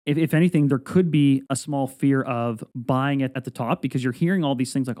if anything, there could be a small fear of buying it at the top because you're hearing all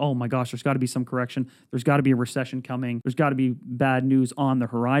these things like, oh my gosh, there's got to be some correction. There's got to be a recession coming. There's got to be bad news on the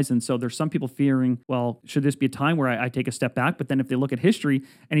horizon. So there's some people fearing, well, should this be a time where I take a step back? But then if they look at history,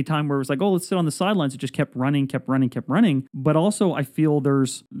 any time where it was like, oh, let's sit on the sidelines, it just kept running. But also I feel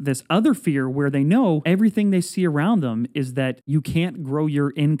there's this other fear where they know everything they see around them is that you can't grow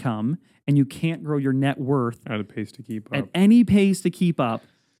your income and you can't grow your net worth at a pace to keep up. At any pace to keep up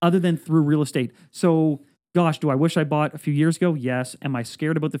other than through real estate. So, gosh, do I wish I bought a few years ago? Yes. Am I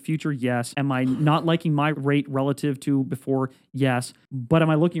scared about the future? Yes. Am I not liking my rate relative to before? Yes. But am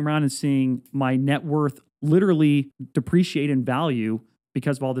I looking around and seeing my net worth literally depreciate in value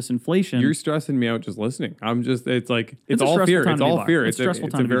because of all this inflation? You're stressing me out just listening. It's a all fear. stressful It's time to all be fear. bought. It's a stressful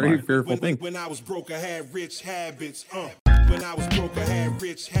time to be very bought. fearful thing. When I was broke, I had rich habits. When I was broke, I had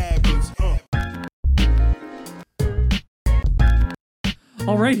rich habits.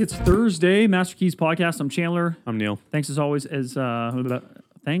 All right, it's Thursday, Master Keys Podcast. I'm Chandler. I'm Neil. Thanks as always for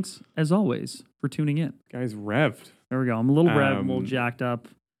tuning in. Guys, revved. There we go. I'm a little revved, a little jacked up.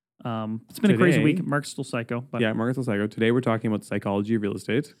 It's been a crazy week. Mark's still psycho. But yeah, Mark's still psycho. Today we're talking about the psychology of real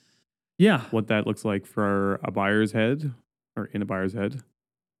estate. Yeah. What that looks like for a buyer's head, or in a buyer's head,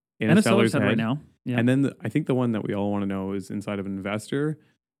 in and a seller's head right now. Yeah. And then I think the one that we all want to know is inside of an investor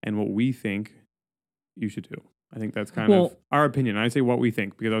and what we think you should do. I think that's kind of our opinion. I say what we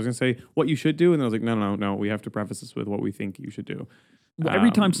think because I was going to say what you should do. And I was like, no. We have to preface this with what we think you should do. Well,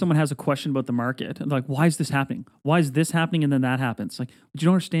 every time someone has a question about the market, like, why is this happening? Why is this happening? And then that happens. Like, what you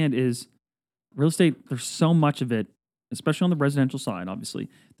don't understand is real estate, there's so much of it, especially on the residential side, obviously,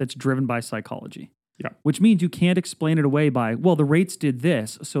 that's driven by psychology. Yeah. Which means you can't explain it away by, well, the rates did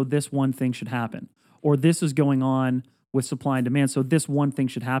this, so this one thing should happen. Or this is going on with supply and demand, so this one thing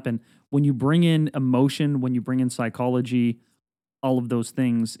should happen. When you bring in emotion, when you bring in psychology, all of those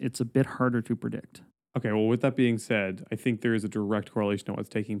things, it's a bit harder to predict. Okay, well, with that being said, I think there is a direct correlation to what's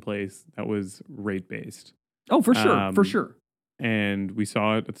taking place that was rate-based. Oh, for sure. And we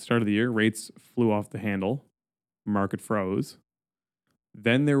saw it at the start of the year. Rates flew off the handle. Market froze.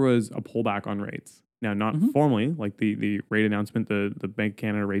 Then there was a pullback on rates. Now, not formally, like the rate announcement, the Bank of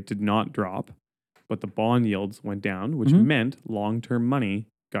Canada rate did not drop, but the bond yields went down, which meant long-term money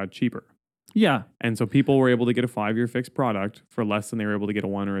got cheaper. Yeah. And so people were able to get a 5-year fixed product for less than they were able to get a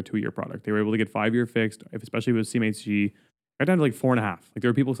 1 or a 2-year product. They were able to get 5-year fixed, especially with CMHC, right down to like 4.5. Like there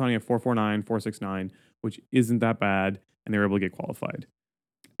were people signing at 4.49, 4.69, which isn't that bad, and they were able to get qualified.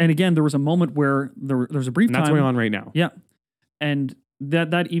 And again, there was a moment where there's a brief time. That's going on right now. Yeah. And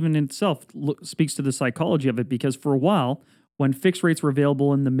that even in itself speaks to the psychology of it, because for a while, when fixed rates were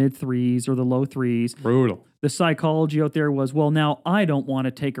available in the mid 3s or the low 3s, brutal. The psychology out there was, well, now I don't want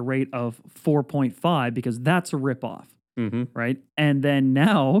to take a rate of 4.5 because that's a ripoff, right? And then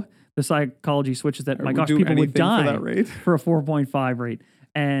now the psychology switches that, my gosh, people would die for a 4.5 rate.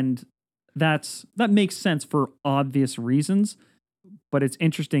 And that makes sense for obvious reasons, but it's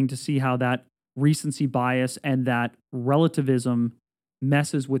interesting to see how that recency bias and that relativism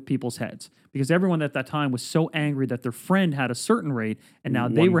messes with people's heads, because everyone at that time was so angry that their friend had a certain rate and now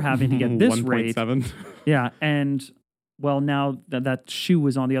they were having to get this 1.7. rate. Yeah. And well, now that shoe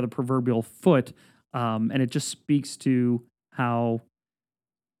is on the other proverbial foot. And it just speaks to how,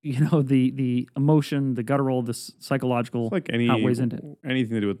 the emotion, the guttural, the psychological like outweighs into it.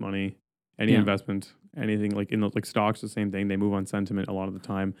 Anything to do with money, any investment, anything like in like stocks, the same thing. They move on sentiment a lot of the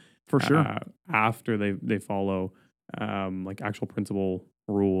time. For sure. After they follow like actual principle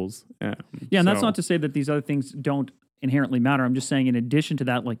rules. And that's not to say that these other things don't inherently matter. I'm just saying, in addition to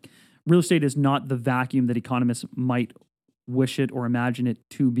that, like, real estate is not the vacuum that economists might wish it or imagine it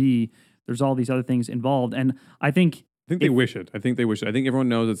to be. There's all these other things involved. And I think they wish it. I think everyone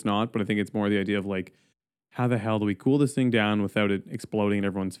knows it's not, but I think it's more the idea of like, how the hell do we cool this thing down without it exploding in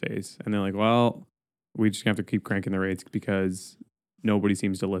everyone's face? And they're like, well, we just have to keep cranking the rates because nobody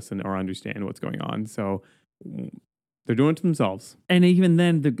seems to listen or understand what's going on. So they're doing it to themselves. And even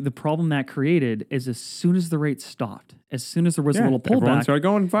then, the problem that created is as soon as the rate stopped, as soon as there was a little pullback, everyone started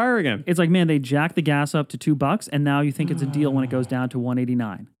going fire again. It's like, man, they jacked the gas up to $2, and now you think it's a deal when it goes down to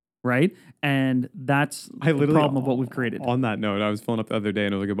 $1.89, right? And that's the problem of what we've created. On that note, I was filling up the other day,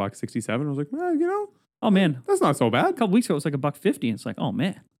 and it was like $1.67. I was like, oh man, that's not so bad. A couple weeks ago, it was like $1.50, and it's like, oh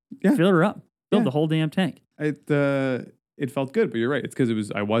man, yeah, fill her up, fill the whole damn tank. It felt good, but you're right. It's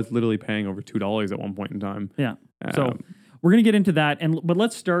because I was literally paying over $2 at one point in time. Yeah. So we're going to get into that. But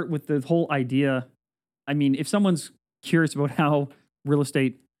let's start with the whole idea. I mean, if someone's curious about how real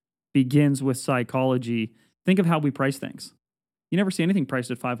estate begins with psychology, think of how we price things. You never see anything priced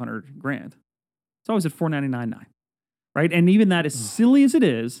at $500,000. It's always at $499,900. right? And even that, as silly as it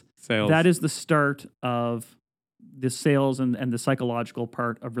is, Sales. that is the start of the sales and the psychological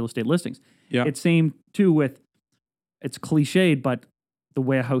part of real estate listings. Yeah. It's same too with, it's cliched, but the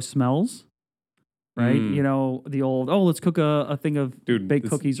way a house smells, right? You know, the old, let's cook a thing of baked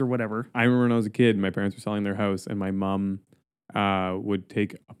cookies or whatever. I remember when I was a kid, my parents were selling their house, and my mom would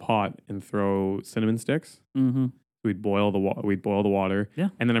take a pot and throw cinnamon sticks. Mm-hmm. We'd boil the water. Yeah.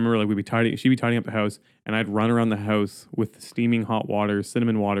 And then I remember she'd be tidying up the house, and I'd run around the house with the steaming hot water,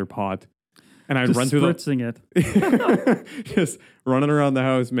 cinnamon water pot. And I'd run through spritzing it. Just running around the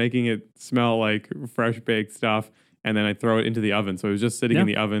house, making it smell like fresh baked stuff. And then I'd throw it into the oven. So it was just sitting in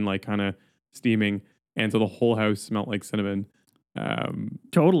the oven, like kind of steaming. And so the whole house smelled like cinnamon.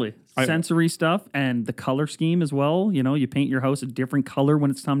 Totally. Sensory stuff and the color scheme as well. You know, you paint your house a different color when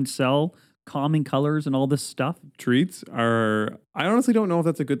it's time to sell, calming colors and all this stuff. Treats are, I honestly don't know if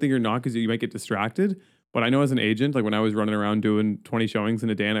that's a good thing or not, because you might get distracted. But I know as an agent, like when I was running around doing 20 showings in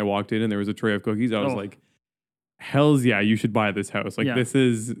a day and I walked in and there was a tray of cookies, I was like, hells yeah, you should buy this house. Like this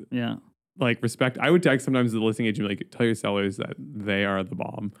is like respect. I would text sometimes the listing agent, like, tell your sellers that they are the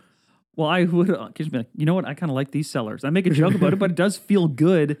bomb. Well, I would occasionally be like, you know what? I kind of like these sellers. I make a joke about it, but it does feel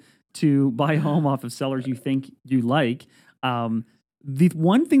good to buy a home off of sellers you think you like. The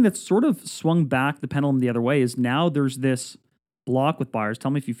one thing that's sort of swung back the pendulum the other way is now there's this block with buyers.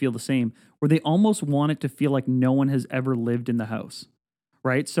 Tell me if you feel the same, where they almost want it to feel like no one has ever lived in the house,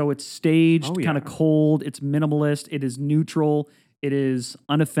 right? So it's staged, kind of cold. It's minimalist. It is neutral. It is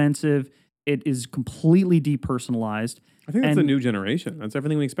unoffensive. It is completely depersonalized. I think that's a new generation. That's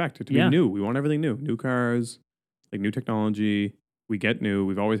everything we expect it to be new. We want everything new. New cars, like new technology. We get new.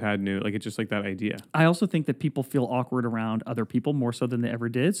 We've always had new. Like, it's just like that idea. I also think that people feel awkward around other people more so than they ever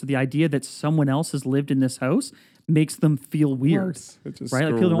did. So the idea that someone else has lived in this house makes them feel weird, right?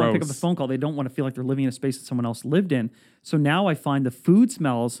 Like people don't want to pick up the phone call. They don't want to feel like they're living in a space that someone else lived in. So now I find the food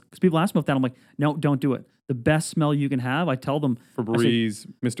smells, because people ask me about that. I'm like, no, don't do it. The best smell you can have, I tell them. Febreze,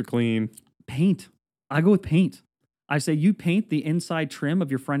 Mr. Clean. Paint. I go with paint. I say you paint the inside trim of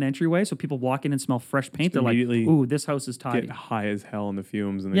your front entryway so people walk in and smell fresh paint. They're like, ooh, this house is tidy. Get high as hell in the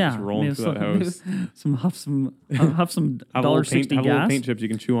fumes and they're just rolling through that house. huff some $1.60 gas. Have little paint chips you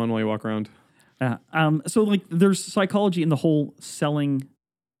can chew on while you walk around. So like there's psychology in the whole selling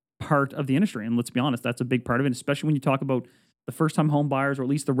part of the industry. And let's be honest, that's a big part of it, especially when you talk about the first time home buyers, or at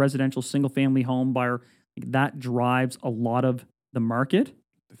least the residential single family home buyer. That drives a lot of the market.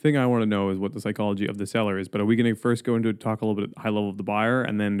 The thing I want to know is what the psychology of the seller is, but are we going to first go into talk a little bit high level of the buyer,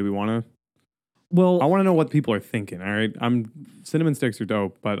 and then do we want to? Well, I want to know what people are thinking. All right, cinnamon sticks are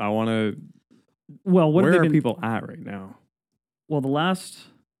dope, but I want to. Well, where are people at right now? Well,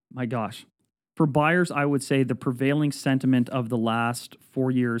 my gosh, for buyers, I would say the prevailing sentiment of the last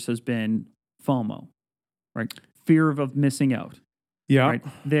 4 years has been FOMO, right? Fear of missing out. Yeah. Right?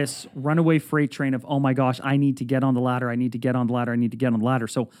 This runaway freight train of, oh my gosh, I need to get on the ladder. I need to get on the ladder. I need to get on the ladder.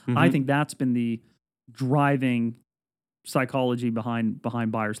 So I think that's been the driving psychology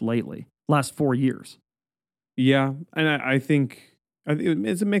behind buyers lately, last 4 years. Yeah. And I think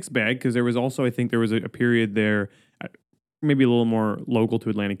it's a mixed bag, because there was also, I think there was a period there, maybe a little more local to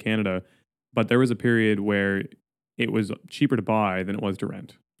Atlantic Canada, but there was a period where it was cheaper to buy than it was to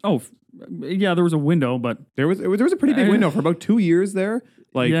rent. Oh, yeah, there was a window, but there was a pretty big window for about 2 years there.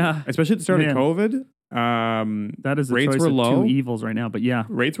 Like, especially at the start of COVID. That is the rates choice were of low. two evils right now, but yeah.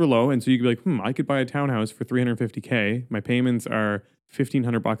 Rates were low, and so you could be like, I could buy a townhouse for $350K. My payments are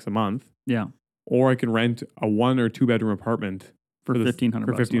 $1,500 a month. Yeah. Or I can rent a 1 or 2 bedroom apartment for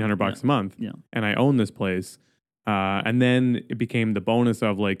 $1,500 a month. Yeah. And I own this place. And then it became the bonus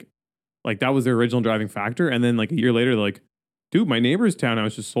of like that was their original driving factor. And then like a year later, they're like, dude, my neighbor's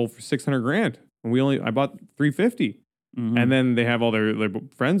townhouse just sold for $600,000, and I bought $350. And then they have all their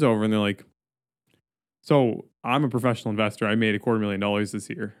friends over, and they're like, so I'm a professional investor. I made $250,000 this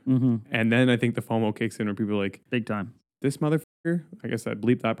year. And then I think the FOMO kicks in, where people are like, big time. This motherfucker, I guess I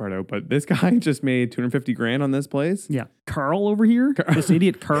bleeped that part out, but this guy just made $250,000 on this place. Yeah. Carl over here, this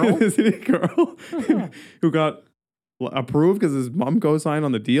idiot Carl. This idiot Carl, who got approved because his mom co-signed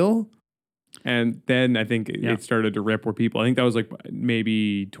on the deal. And then I think it started to rip, where people, I think that was like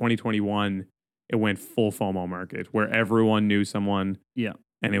maybe 2021, it went full FOMO market, where everyone knew someone. Yeah.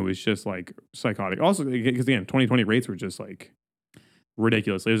 And it was just like psychotic. Also, because again, 2020 rates were just like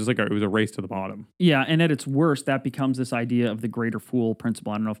ridiculous. It was just like it was a race to the bottom. Yeah. And at its worst, that becomes this idea of the greater fool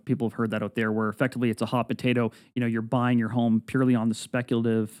principle. I don't know if people have heard that out there, where effectively it's a hot potato. You know, you're buying your home purely on the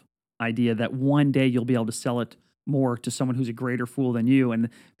speculative idea that one day you'll be able to sell it more to someone who's a greater fool than you. And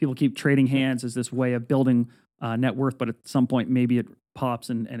people keep trading hands as this way of building net worth, but at some point maybe it pops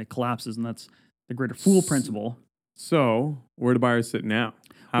and it collapses, and that's the greater fool principle. So where do buyers sit now?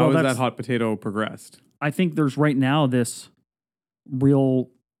 How has that hot potato progressed? I think there's right now this real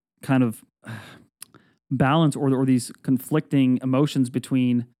kind of balance or these conflicting emotions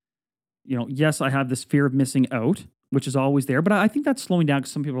between, yes, I have this fear of missing out, which is always there, but I think that's slowing down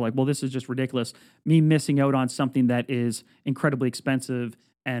because some people are like, well, this is just ridiculous. Me missing out on something that is incredibly expensive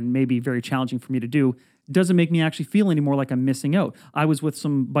and maybe very challenging for me to do doesn't make me actually feel anymore like I'm missing out. I was with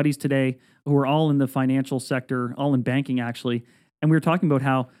some buddies today who are all in the financial sector, all in banking actually, and we were talking about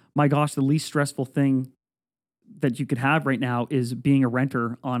how, my gosh, the least stressful thing that you could have right now is being a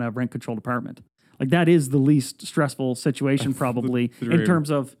renter on a rent-controlled apartment. Like that is the least stressful situation probably in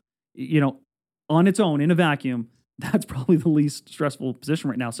terms of, on its own in a vacuum, that's probably the least stressful position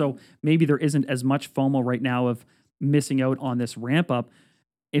right now. So maybe there isn't as much FOMO right now of missing out on this ramp up.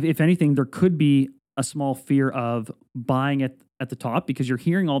 If anything, there could be a small fear of buying it at the top because you're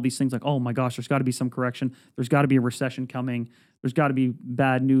hearing all these things like, oh my gosh, there's got to be some correction. There's got to be a recession coming. There's got to be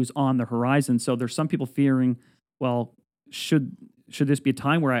bad news on the horizon. So there's some people fearing, well, should this be a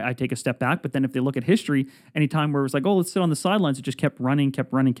time where I take a step back? But then if they look at history, any time where it was like, oh, let's sit on the sidelines, it just kept running.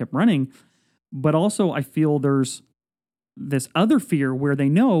 But also I feel there's this other fear where they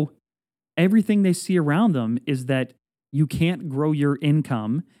know everything they see around them is that you can't grow your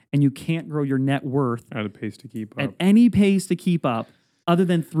income and you can't grow your net worth at a pace to keep up. At any pace to keep up other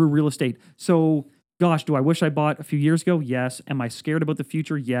than through real estate. So, gosh, do I wish I bought a few years ago? Yes. Am I scared about the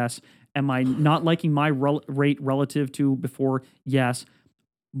future? Yes. Am I not liking my rate relative to before? Yes.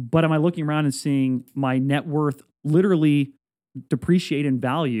 But am I looking around and seeing my net worth literally depreciate in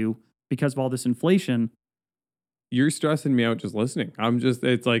value because of all this inflation? You're stressing me out just listening.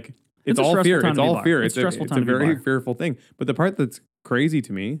 It's like, it's all fear. It's all fear. It's a very fearful thing. But the part that's crazy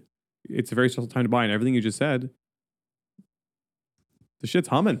to me, it's a very stressful time to buy. And everything you just said, the shit's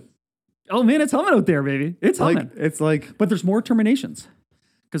humming. Oh man, it's humming out there, baby. It's humming. But there's more terminations.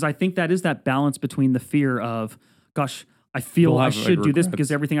 Because I think that is that balance between the fear of, gosh, I feel I should do this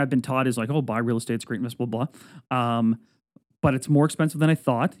because everything I've been taught is like, oh, buy real estate, it's great, blah, blah, blah. But it's more expensive than I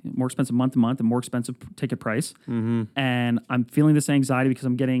thought, more expensive month to month, and more expensive ticket price. Mm-hmm. And I'm feeling this anxiety because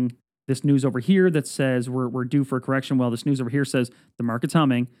I'm getting this news over here that says we're due for a correction. Well, this news over here says the market's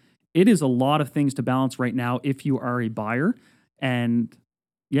humming. It is a lot of things to balance right now if you are a buyer. And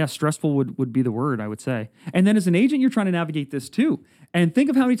yeah, stressful would be the word, I would say. And then as an agent, you're trying to navigate this too. And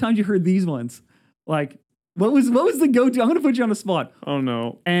think of how many times you heard these ones. Like, what was the go-to? I'm going to put you on the spot. Oh,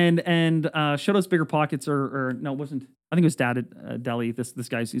 no. And shout outs Bigger Pockets or no, it wasn't. I think it was Dad at Delhi. This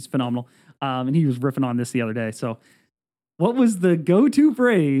guy's, he's phenomenal. And he was riffing on this the other day. So what was the go-to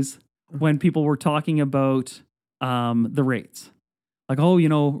phrase when people were talking about the rates? Like,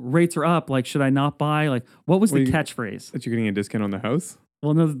 oh, rates are up. Like, should I not buy? Like, what was the catchphrase? That you're getting a discount on the house?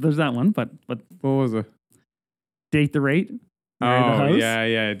 Well, no, there's that one, but what was it? Date the rate. Marry the house.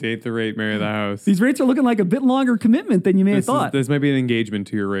 Yeah. Date the rate, marry the house. These rates are looking like a bit longer commitment than you may have thought. This might be an engagement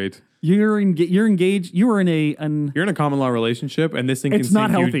to your rate. You're engaged. You are in you're in a common law relationship, and this thing it's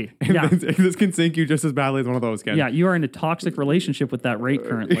not healthy. Yeah. This can sink you just as badly as one of those can. Yeah, you are in a toxic relationship with that rate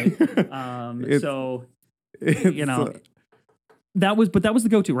currently. That was the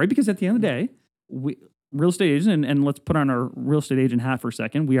go-to, right? Because at the end of the day, real estate agent, and let's put on our real estate agent hat for a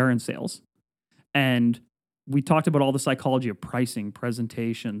second. We are in sales, and we talked about all the psychology of pricing,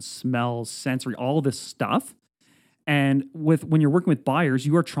 presentation, smells, sensory, all this stuff. And when you're working with buyers,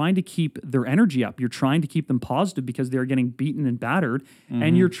 you are trying to keep their energy up. You're trying to keep them positive because they're getting beaten and battered. Mm-hmm.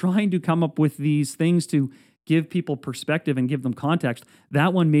 And you're trying to come up with these things to give people perspective and give them context.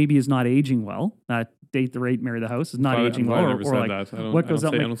 That one maybe is not aging well. That date the rate, marry the house is not aging well. Or like what goes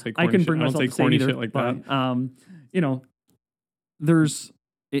up. I can bring myself to say either, shit like that. There's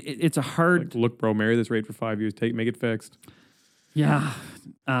it's a hard look, bro. Marry this rate for 5 years. Make it fixed. Yeah.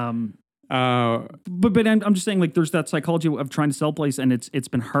 But I'm just saying, like, there's that psychology of trying to sell a place, and it's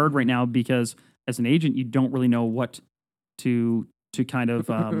been hard right now because as an agent, you don't really know what to kind of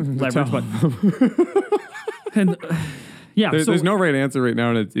leverage. But and there's no right answer right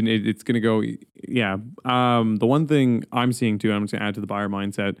now, and it's going to go. Yeah. The one thing I'm seeing too, and I'm just going to add to the buyer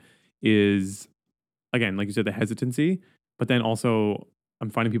mindset, is again, like you said, the hesitancy, but then also I'm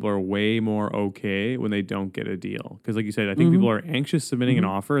finding people are way more okay when they don't get a deal. Because like you said, I think people are anxious submitting an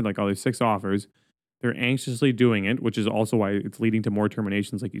offer. Like, oh, there's 6 offers. They're anxiously doing it, which is also why it's leading to more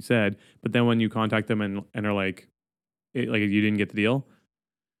terminations, like you said. But then when you contact them and are like you didn't get the deal,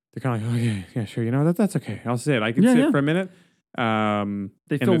 they're kind of like, oh, yeah, sure. That's okay. I'll sit. I can sit for a minute.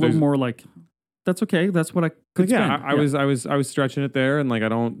 They feel a little more like, that's okay. That's what I could spend. I was stretching it there, and like I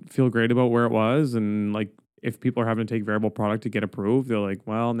don't feel great about where it was, and like, if people are having to take variable product to get approved, they're like,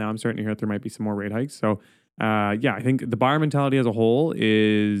 well, now I'm starting to hear that there might be some more rate hikes. So I think the buyer mentality as a whole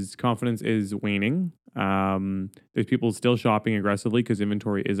is confidence is waning. There's people still shopping aggressively because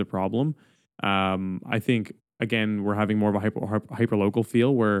inventory is a problem. I think, again, we're having more of a hyper local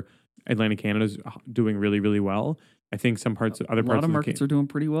feel where Atlantic Canada's doing really, really well. I think some parts, other a parts lot of markets are doing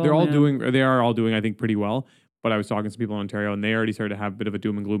pretty well. They are all doing, I think, pretty well. But I was talking to some people in Ontario, and they already started to have a bit of a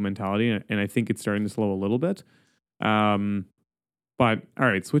doom and gloom mentality, and I think it's starting to slow a little bit. But all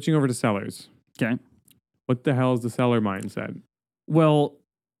right, switching over to sellers. Okay. What the hell is the seller mindset? Well,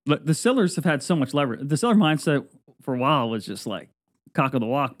 the sellers have had so much leverage. The seller mindset for a while was just like cock of the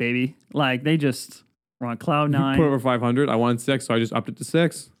walk, baby. Like they just were on cloud nine. Put over 500. I wanted 6, so I just upped it to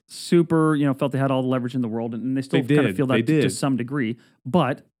 6. Super, felt they had all the leverage in the world, and they still kind of feel that to some degree.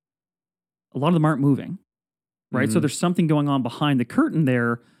 But a lot of them aren't moving, right? So there's something going on behind the curtain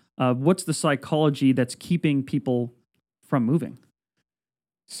there. What's the psychology that's keeping people from moving?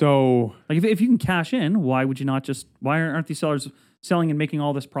 So, like, if you can cash in, why would you not just? Why aren't these sellers selling and making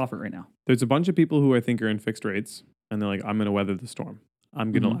all this profit right now? There's a bunch of people who I think are in fixed rates, and they're like, "I'm going to weather the storm.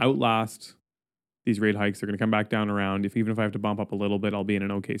 I'm going to outlast these rate hikes. They're going to come back down around. Even if I have to bump up a little bit, I'll be in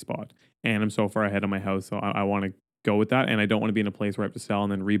an okay spot. And I'm so far ahead of my house, so I want to go with that. And I don't want to be in a place where I have to sell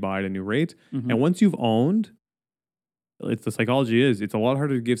and then rebuy at a new rate. And once you've owned, it's the psychology is it's a lot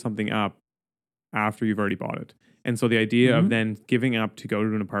harder to give something up after you've already bought it. And so the idea of then giving up to go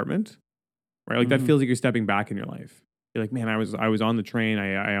to an apartment, right? Like that feels like you're stepping back in your life. You're like, man, I was on the train.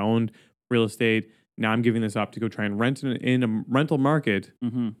 I owned real estate. Now I'm giving this up to go try and rent in a rental market.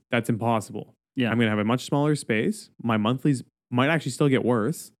 That's impossible. Yeah. I'm going to have a much smaller space. My monthlies might actually still get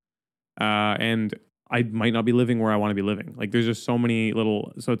worse. And I might not be living where I want to be living. Like there's just so many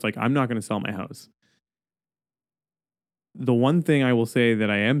so it's like, I'm not going to sell my house. The one thing I will say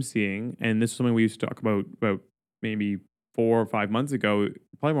that I am seeing, and this is something we used to talk about maybe 4 or 5 months ago,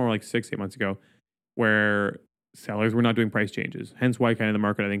 probably more like 6, 8 months ago, where sellers were not doing price changes. Hence why kind of the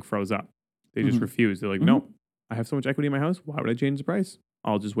market, I think, froze up. They just refused. They're like, no, I have so much equity in my house. Why would I change the price?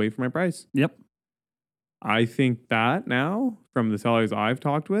 I'll just wait for my price. Yep. I think that now, from the sellers I've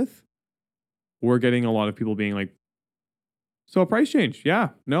talked with, we're getting a lot of people being like, so a price change. Yeah,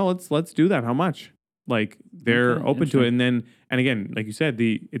 no, let's do that. How much? Like they're open to it. And again, like you said,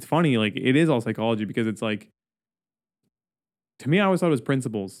 it's funny, like it is all psychology because it's like, to me, I always thought it was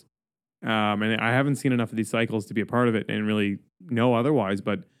principles. And I haven't seen enough of these cycles to be a part of it and really know otherwise.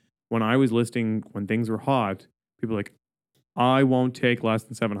 But when I was listing, when things were hot, people were like, I won't take less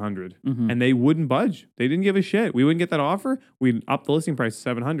than 700. And they wouldn't budge. They didn't give a shit. We wouldn't get that offer. We'd up the listing price to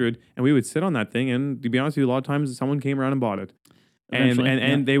 700 and we would sit on that thing. And to be honest with you, a lot of times someone came around and bought it.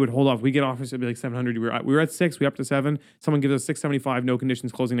 And they would hold off. We get offers, it'd be like 700. We were at 6, we up to 7. Someone gives us 675, no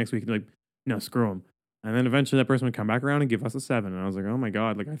conditions, closing next week. And like, no, screw them. And then eventually that person would come back around and give us a 7. And I was like, oh my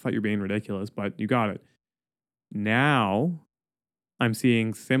God, like I thought you were being ridiculous, but you got it. Now I'm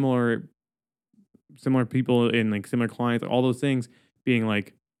seeing similar people in like similar clients, all those things being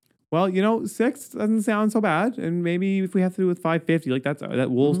like, well, 6 doesn't sound so bad. And maybe if we have to do with 550, like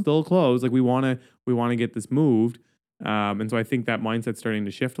that will still close. Like we want to get this moved. And so I think that mindset's starting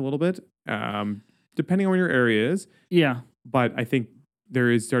to shift a little bit, depending on where your area is. Yeah. But I think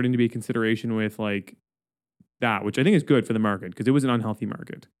there is starting to be consideration with like that, which I think is good for the market because it was an unhealthy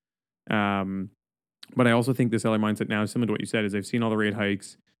market. But I also think the seller mindset now, similar to what you said, is they've seen all the rate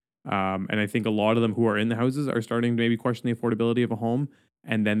hikes. And I think a lot of them who are in the houses are starting to maybe question the affordability of a home.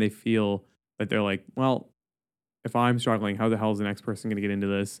 And then they feel that they're like, well, if I'm struggling, how the hell is the next person going to get into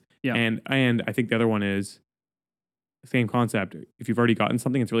this? Yeah. And I think the other one is same concept. If you've already gotten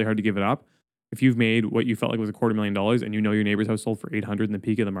something, it's really hard to give it up. If you've made what you felt like was $250,000 and your neighbor's house sold for 800 in the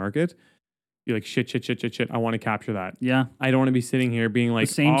peak of the market, you're like, shit. I want to capture that. Yeah. I don't want to be sitting here being like,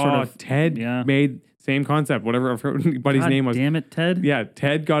 same sort of Ted made same concept, whatever everybody's name was. Damn it, Ted. Yeah.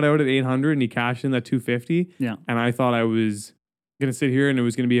 Ted got out at 800 and he cashed in that 250. Yeah. And I thought I was going to sit here and it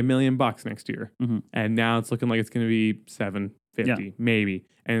was going to be $1 million next year. And now it's looking like it's going to be 750, maybe.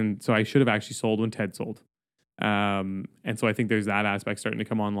 And so I should have actually sold when Ted sold. And so I think there's that aspect starting to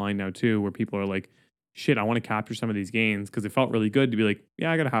come online now too, where people are like, shit, I want to capture some of these gains because it felt really good to be like,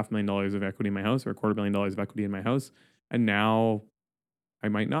 yeah, I got $500,000 of equity in my house or $250,000 of equity in my house. And now I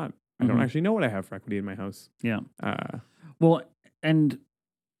might not. I don't actually know what I have for equity in my house. Yeah. Well, and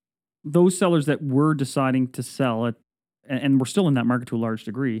those sellers that were deciding to sell it, and we're still in that market to a large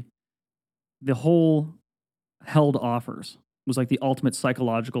degree, the whole held offers was like the ultimate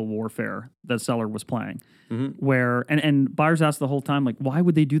psychological warfare that seller was playing. Where and buyers ask the whole time, like, why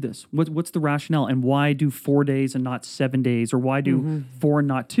would they do this? What's the rationale? And why do 4 days and not 7 days? Or why do 4 and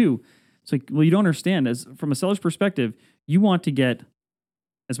not 2? It's like, well, you don't understand. As from a seller's perspective, you want to get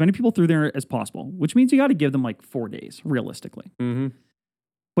as many people through there as possible, which means you got to give them like 4 days, realistically. Mm-hmm.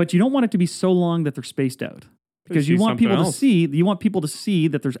 But you don't want it to be so long that they're spaced out. Because you want people to see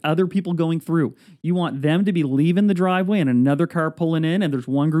that there's other people going through. You want them to be leaving the driveway and another car pulling in and there's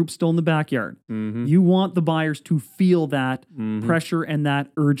one group still in the backyard. Mm-hmm. You want the buyers to feel that pressure and that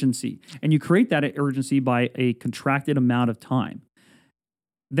urgency. And you create that urgency by a contracted amount of time.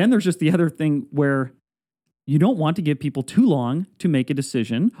 Then there's just the other thing where you don't want to give people too long to make a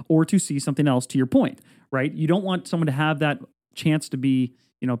decision or to see something else, to your point, right? You don't want someone to have that chance to be,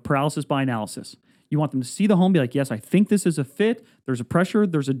 paralysis by analysis. You want them to see the home, be like, yes, I think this is a fit. There's a pressure.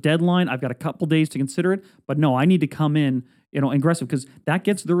 There's a deadline. I've got a couple days to consider it. But no, I need to come in, aggressive, because that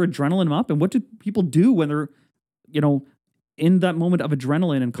gets their adrenaline up. And what do people do when they're, in that moment of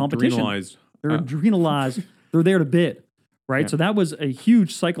adrenaline and competition? They're adrenalized. They're there to bid, right? Yeah. So that was a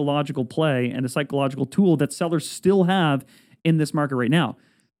huge psychological play and a psychological tool that sellers still have in this market right now.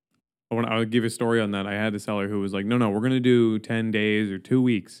 I'll give you a story on that. I had a seller who was like, no, we're going to do 10 days or 2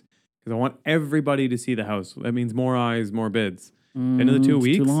 weeks. Because I want everybody to see the house. That means more eyes, more bids. End of the 2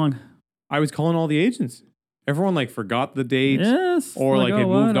 weeks, too long. I was calling all the agents. Everyone forgot the date, yes, or had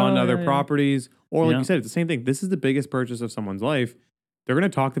moved on to other properties, or you said, it's the same thing. This is the biggest purchase of someone's life. They're going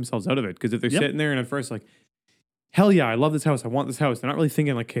to talk themselves out of it because if they're sitting there and at first hell yeah, I love this house, I want this house. They're not really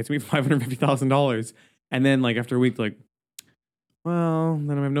thinking okay, it's gonna be $550,000, and then after a week, well,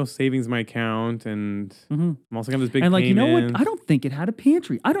 then I have no savings in my account, and I'm also got this big payment. You know what? I don't think it had a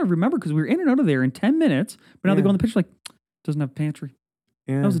pantry. I don't remember because we were in and out of there in 10 minutes. But now they go on the picture doesn't have a pantry.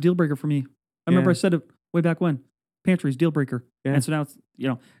 Yeah. That was a deal breaker for me. I remember I said it way back when. Pantry's deal breaker. Yeah. And so now it's,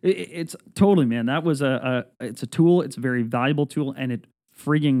 it's totally, man. That was it's a tool. It's a very valuable tool, and it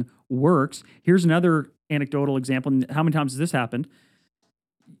frigging works. Here's another anecdotal example. How many times has this happened?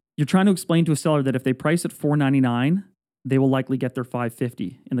 You're trying to explain to a seller that if they price at $499, they will likely get their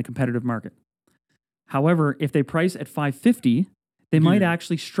 $550 in the competitive market. However, if they price at $550, they might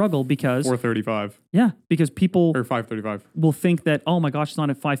actually struggle because $435. Yeah, because people or $535 will think that, oh my gosh, it's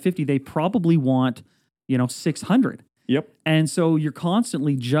not at $550. They probably want, $600. Yep. And so you're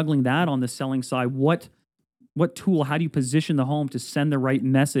constantly juggling that on the selling side. What tool? How do you position the home to send the right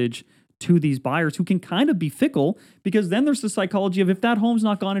message to these buyers who can kind of be fickle? Because then there's the psychology of if that home's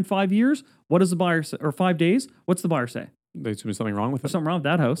not gone in 5 years, what does the buyer say? Or 5 days? What's the buyer say? There's something wrong with it. There's something wrong with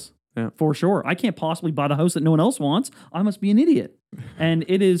that house. Yeah. For sure. I can't possibly buy the house that no one else wants. I must be an idiot. And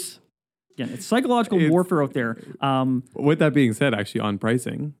it is, it's psychological warfare out there. With that being said, actually on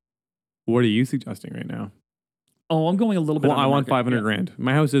pricing, what are you suggesting right now? Oh, I'm going a little bit. Well, I want $500,000.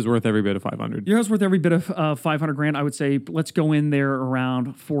 My house is worth every bit of $500,000. Your house is worth every bit of $500,000. I would say let's go in there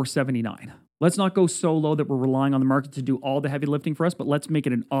around $479,000. Let's not go so low that we're relying on the market to do all the heavy lifting for us, but let's make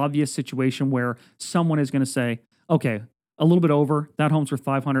it an obvious situation where someone is going to say, okay, a little bit over, that home's worth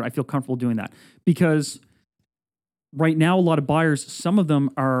 $500,000. I feel comfortable doing that. Because right now, a lot of buyers, some of them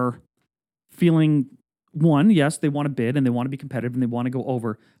are feeling, one, yes, they want to bid and they want to be competitive and they want to go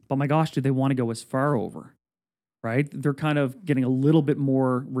over, but my gosh, do they want to go as far over? Right? They're kind of getting a little bit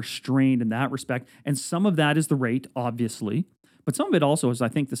more restrained in that respect. And some of that is the rate, obviously. But some of it also is, I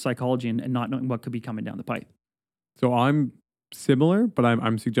think, the psychology and not knowing what could be coming down the pipe. So I'm similar, but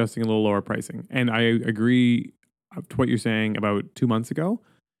I'm suggesting a little lower pricing. And I agree to what you're saying about 2 months ago.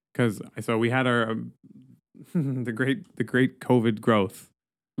 Because we had our the great COVID growth.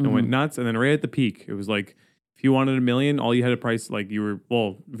 And went nuts. And then right at the peak, it was if you wanted $1 million, all you had to price if your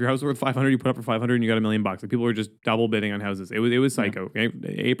house was worth $500,000, you put up for $500,000 and you got $1 million. People were just double bidding on houses. It was psycho. Yeah.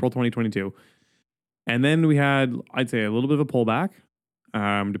 April 2022, and then we had, I'd say, a little bit of a pullback.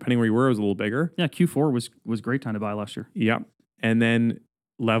 Depending where you were, it was a little bigger. Yeah, Q4 was a great time to buy last year. Yeah, and then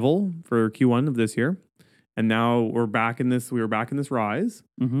level for Q1 of this year, and now we're back in this. We were back in this rise.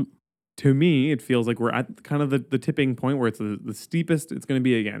 Mm-hmm. To me, it feels like we're at kind of the tipping point where it's the steepest it's going to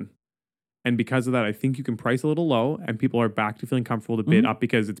be again. And because of that, I think you can price a little low and people are back to feeling comfortable to bid up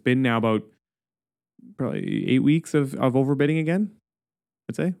because it's been now about probably 8 weeks of overbidding again,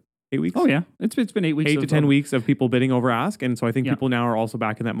 I'd say. 8 weeks? Oh, yeah. It's been 8 weeks. 8 to 10 weeks of people bidding over ask. And so I think people now are also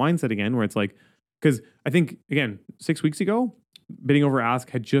back in that mindset again where it's because I think, again, 6 weeks ago, bidding over ask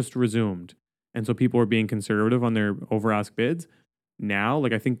had just resumed. And so people were being conservative on their over ask bids. Now,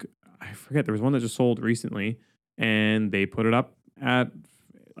 I think, I forget, there was one that just sold recently and they put it up at,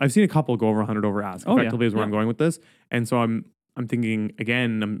 I've seen a couple go over 100 over ask. Effectively is where I'm going with this. And so I'm thinking,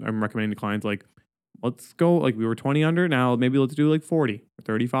 again, I'm recommending to clients, let's go, we were 20 under, now maybe let's do 40 or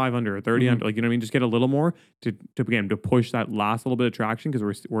 35 under or 30 under, you know what I mean? Just get a little more to push that last little bit of traction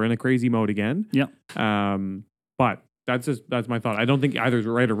because we're in a crazy mode again. Yeah. But That's my thought. I don't think either is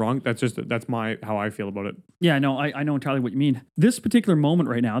right or wrong. That's how I feel about it. Yeah, no, I know entirely what you mean. This particular moment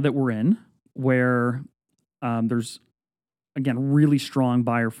right now that we're in, where there's again really strong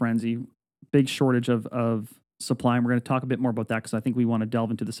buyer frenzy, big shortage of supply, and we're going to talk a bit more about that because I think we want to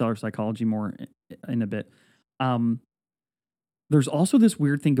delve into the seller psychology more in a bit. There's also this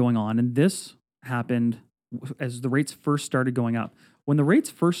weird thing going on, and this happened as the rates first started going up. When the rates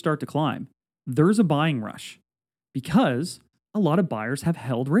first start to climb, there's a buying rush because a lot of buyers have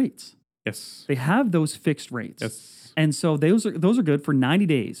held rates. Yes. They have those fixed rates. Yes. And so those are good for 90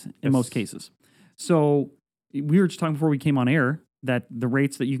 days in most cases. So we were just talking before we came on air that the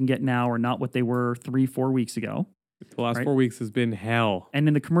rates that you can get now are not what they were 3-4 weeks ago. The last 4 weeks has been hell. And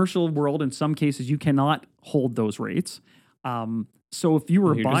in the commercial world, in some cases, you cannot hold those rates. So if you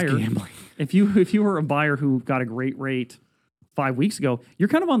were a buyer, if you were a buyer who got a great rate 5 weeks ago, you're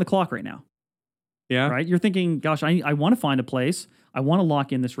kind of on the clock right now. Yeah. Right? You're thinking, gosh, I want to find a place. I want to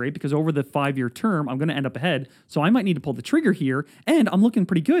lock in this rate because over the 5-year term, I'm going to end up ahead. So I might need to pull the trigger here. And I'm looking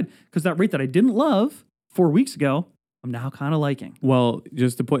pretty good because that rate that I didn't love 4 weeks ago, I'm now kind of liking. Well,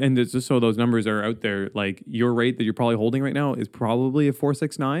 just so those numbers are out there, like your rate that you're probably holding right now is probably a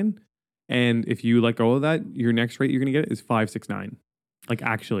 4.69. And if you let go of that, your next rate you're going to get is 5.69. Like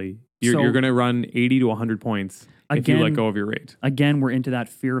actually, you're going to run 80 to 100 points if you let go of your rate. Again, we're into that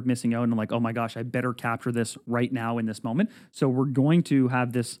fear of missing out and like, oh my gosh, I better capture this right now in this moment. So we're going to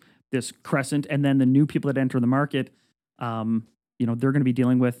have this crescent, and then the new people that enter the market, they're going to be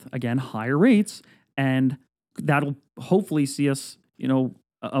dealing with, again, higher rates, and that'll hopefully see us,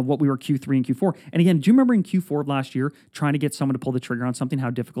 of what we were Q3 and Q4. And again, do you remember in Q4 of last year trying to get someone to pull the trigger on something, how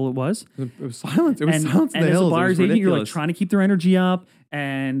difficult it was? It was silence. It was silence. And as a buyer's agent, you're like trying to keep their energy up.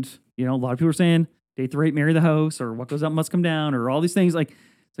 And, a lot of people are saying, date the rate, marry the house, or what goes up must come down, or all these things. Like,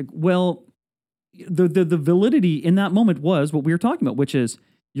 it's like, well, the validity in that moment was what we were talking about, which is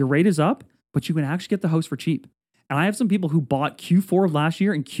your rate is up, but you can actually get the house for cheap. And I have some people who bought Q4 of last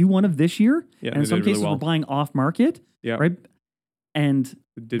year and Q1 of this year. Yeah, and in some cases, we're buying off market. Yeah. Right. And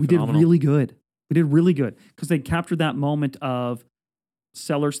we did really good. We did really good because they captured that moment of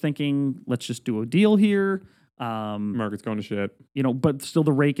sellers thinking, let's just do a deal here. Market's going to shit. But still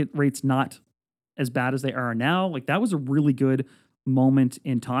the rate's not as bad as they are now. Like that was a really good moment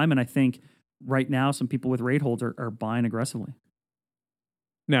in time. And I think right now some people with rate holds are buying aggressively.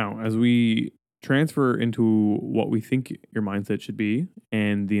 Now, as we transfer into what we think your mindset should be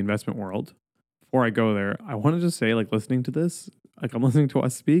and the investment world, before I go there, I want to just say, like, listening to this, like I'm listening to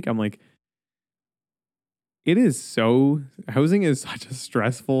us speak, I'm like, housing is such a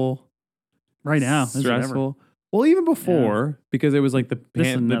stressful. Right now. Stressful. Well, even before, because it was like the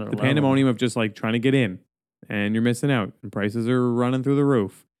pandemonium of just like trying to get in and you're missing out and prices are running through the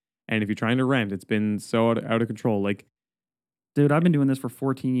roof. And if you're trying to rent, it's been so out of control. Like, dude, I've been doing this for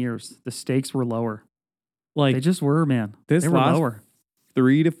 14 years. The stakes were lower. Like, they just were, man. This they were lower.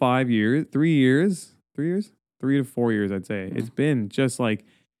 3 to 4 years, I'd say. It's been just like,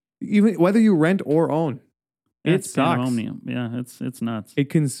 even whether you rent or own, it sucks. Yeah, it's nuts. It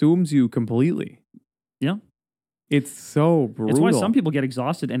consumes you completely. Yeah. It's so brutal. It's why some people get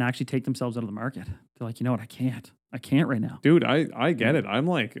exhausted and actually take themselves out of the market. They're like, you know what, I can't right now. Dude, I get it. I'm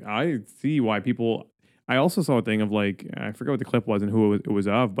like, I see why people. I also saw a thing of like, I forget what the clip was and who it was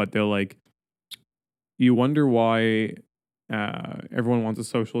of, but they're like, you wonder why everyone wants a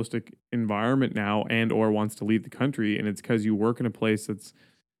socialistic environment now and or wants to leave the country, and it's because you work in a place that's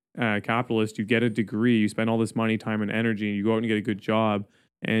capitalist. You get a degree, you spend all this money, time, and energy, and you go out and get a good job,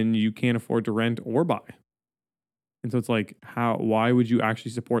 and you can't afford to rent or buy. And so it's like, why would you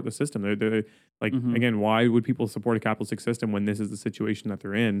actually support the system? They're like, again, why would people support a capitalistic system when this is the situation that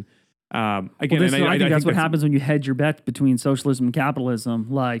they're in? Again, I think that's what happens when you hedge your bet between socialism and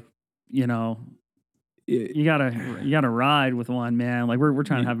capitalism. Like, you gotta ride with one, man. Like we're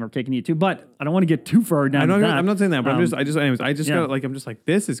trying to have our cake and eat too, but I don't want to get too far down. I'm not saying that, but I'm just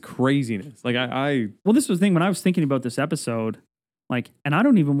this is craziness. Like well, this was the thing when I was thinking about this episode. Like, and I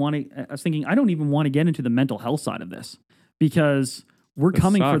don't even want to get into the mental health side of this because we're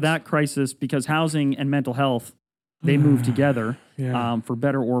coming for that crisis because housing and mental health, they move together for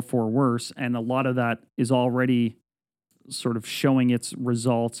better or for worse. And a lot of that is already sort of showing its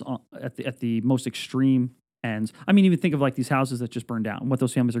results at the most extreme ends. I mean, even think of like these houses that just burned down, what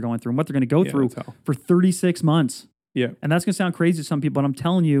those families are going through and what they're going to go through for 36 months. Yeah. And that's going to sound crazy to some people, but I'm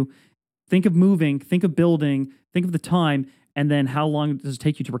telling you, think of moving, think of building, think of the time. And then how long does it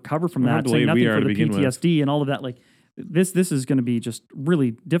take you to recover from that? Saying nothing for the PTSD and all of that. Like this is going to be just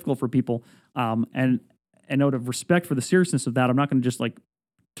really difficult for people. And out of respect for the seriousness of that, I'm not going to just like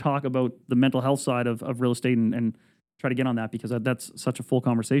talk about the mental health side of real estate and try to get on that because that's such a full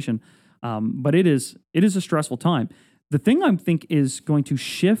conversation. But it is a stressful time. The thing I think is going to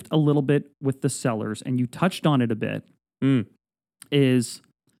shift a little bit with the sellers, and you touched on it a bit, is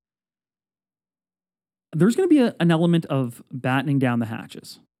there's going to be an element of battening down the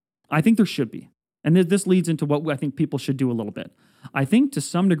hatches. I think there should be. And this leads into what I think people should do a little bit. I think to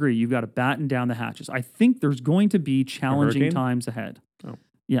some degree, you've got to batten down the hatches. I think there's going to be challenging times ahead. Oh.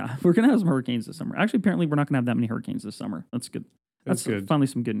 Yeah, we're going to have some hurricanes this summer. Actually, apparently, we're not going to have that many hurricanes this summer. That's good. That's good. Finally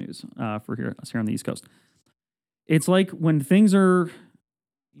some good news for us here on the East Coast. It's like when things are,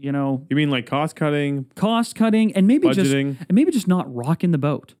 you mean like cost cutting, and maybe budgeting. just not rocking the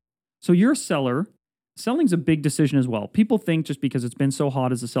boat. So you're a seller. Selling's a big decision as well. People think just because it's been so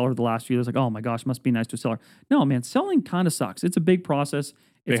hot as a seller the last few years, like, oh my gosh, must be nice to a seller. No, man, selling kind of sucks. It's a big process.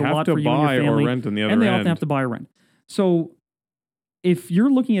 It's a lot for you and your family. They have to buy or rent on the other end. And they often have to buy or rent. So if you're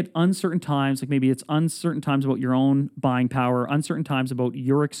looking at uncertain times, like maybe it's uncertain times about your own buying power, uncertain times about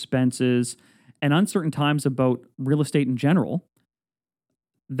your expenses, and uncertain times about real estate in general,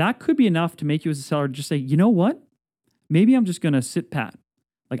 that could be enough to make you as a seller just say, you know what? Maybe I'm just going to sit pat.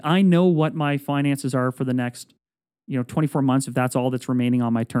 Like I know what my finances are for the next, 24 months, if that's all that's remaining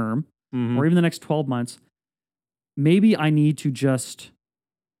on my term, or even the next 12 months. Maybe I need to just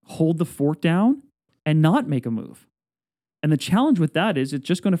hold the fort down and not make a move. And the challenge with that is it's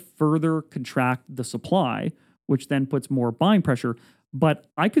just going to further contract the supply, which then puts more buying pressure. But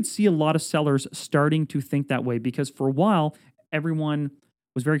I could see a lot of sellers starting to think that way because for a while, everyone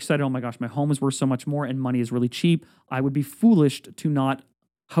was very excited. Oh my gosh, my home is worth so much more and money is really cheap. I would be foolish to not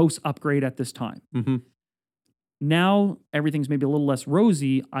house upgrade at this time. Now everything's maybe a little less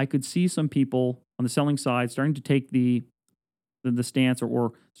rosy. I could see some people on the selling side starting to take the stance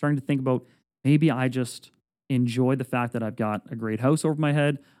or starting to think about maybe I just enjoy the fact that I've got a great house over my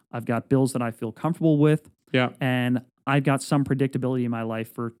head. I've got bills that I feel comfortable with. Yeah. And I've got some predictability in my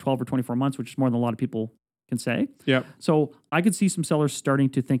life for 12 or 24 months, which is more than a lot of people can say. Yeah. So I could see some sellers starting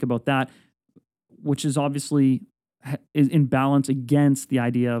to think about that, which is obviously in balance against the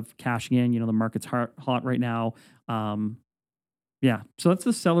idea of cashing in. The market's hot right now. Yeah. So that's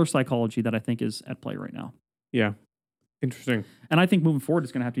the seller psychology that I think is at play right now. Yeah. Interesting. And I think moving forward,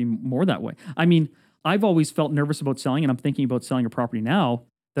 it's going to have to be more that way. I mean, I've always felt nervous about selling, and I'm thinking about selling a property now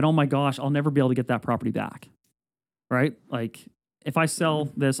that, oh my gosh, I'll never be able to get that property back. Right? Like, if I sell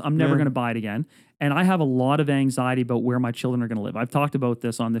this, I'm never going to buy it again. And I have a lot of anxiety about where my children are going to live. I've talked about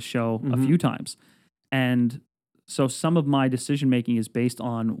this on this show a few times. And so some of my decision making is based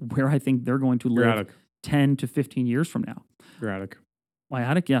on where I think they're going to live 10 to 15 years from now. Your attic. My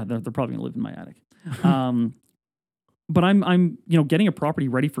attic? Yeah, they're probably going to live in my attic. But I'm getting a property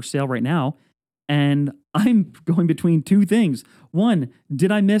ready for sale right now, and I'm going between two things. One,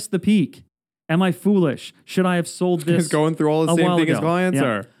 did I miss the peak? Am I foolish? Should I have sold this? He's going through all the same thing as clients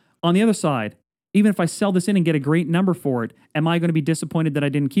are. On the other side, even if I sell this in and get a great number for it, am I going to be disappointed that I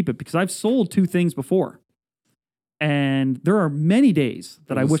didn't keep it? Because I've sold two things before. And there are many days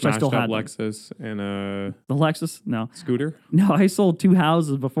that I wish I still had them. Lexus and the Lexus? No. Scooter? No, I sold two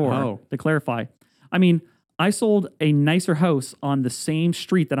houses before, to clarify. I mean, I sold a nicer house on the same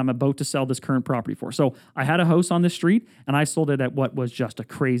street that I'm about to sell this current property for. So I had a house on this street, and I sold it at what was just a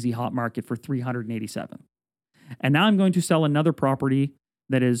crazy hot market for $387,000. And now I'm going to sell another property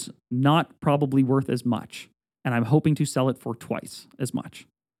that is not probably worth as much, and I'm hoping to sell it for twice as much.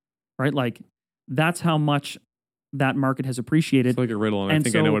 Right? Like, that's how much that market has appreciated. It's like a riddle, and I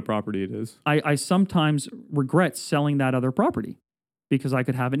think I know what property it is. I sometimes regret selling that other property because I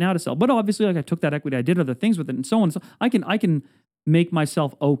could have it now to sell. But obviously, like I took that equity, I did other things with it, and so on. So I can make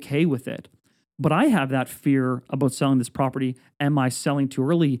myself okay with it. But I have that fear about selling this property. Am I selling too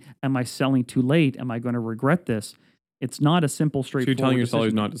early? Am I selling too late? Am I going to regret this? It's not a simple, straightforward. So you're telling your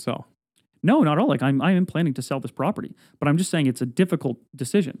sellers not to sell? No, not at all. Like I am planning to sell this property, but I'm just saying it's a difficult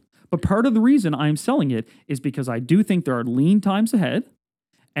decision. But part of the reason I'm selling it is because I do think there are lean times ahead,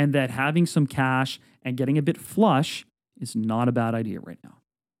 and that having some cash and getting a bit flush is not a bad idea right now.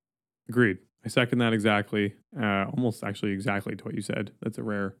 Agreed. I second that exactly. Almost actually exactly to what you said. That's a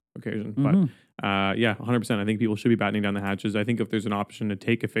rare occasion. But yeah, 100%. I think people should be battening down the hatches. I think if there's an option to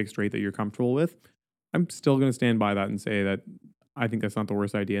take a fixed rate that you're comfortable with, I'm still going to stand by that and say that I think that's not the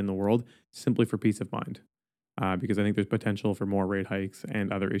worst idea in the world, simply for peace of mind. Because I think there's potential for more rate hikes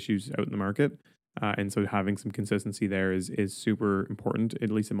and other issues out in the market. And so having some consistency there is super important, at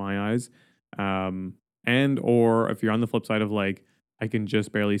least in my eyes. And or if you're on the flip side of like, I can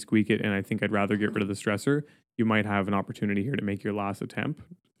just barely squeak it and I think I'd rather get rid of the stressor, you might have an opportunity here to make your last attempt.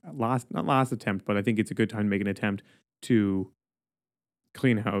 Not last attempt, but I think it's a good time to make an attempt to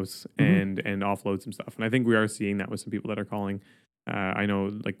clean house and offload some stuff. And I think we are seeing that with some people that are calling. I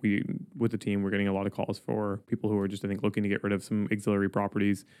know, like with the team, we're getting a lot of calls for people who are just, I think, looking to get rid of some auxiliary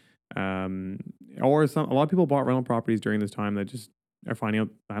properties. Or a lot of people bought rental properties during this time that just are finding out,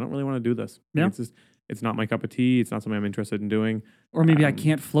 I don't really want to do this. Yeah. It's not my cup of tea. It's not something I'm interested in doing. Or maybe I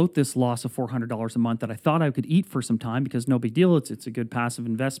can't float this loss of $400 a month that I thought I could eat for some time because no big deal. It's a good passive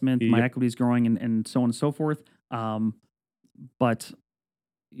investment. My equity is growing and so on and so forth. But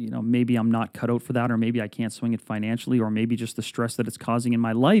maybe I'm not cut out for that, or maybe I can't swing it financially, or maybe just the stress that it's causing in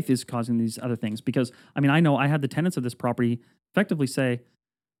my life is causing these other things. Because I know I had the tenants of this property effectively say,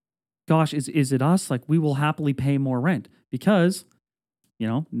 gosh, is it us? Like, we will happily pay more rent because,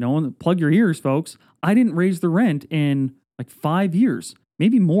 no one, plug your ears, folks. I didn't raise the rent in like 5 years,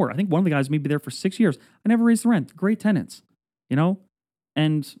 maybe more. I think one of the guys may be there for 6 years. I never raised the rent. Great tenants,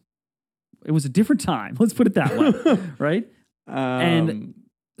 and it was a different time. Let's put it that way. Right. And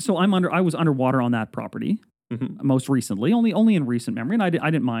so I was underwater on that property most recently, only in recent memory. And I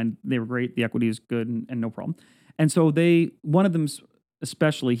didn't mind. They were great. The equity is good and no problem. And so one of them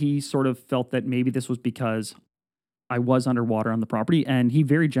especially, he sort of felt that maybe this was because I was underwater on the property, and he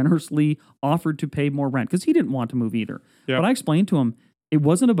very generously offered to pay more rent because he didn't want to move either. Yep. But I explained to him, it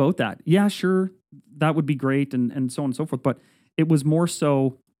wasn't about that. Yeah, sure, that would be great and so on and so forth. But it was more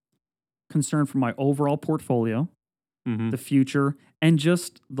so concern for my overall portfolio, the future, and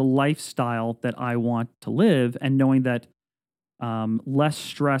just the lifestyle that I want to live, and knowing that less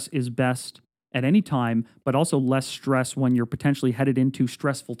stress is best at any time, but also less stress when you're potentially headed into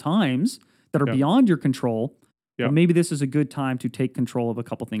stressful times that are beyond your control. But maybe this is a good time to take control of a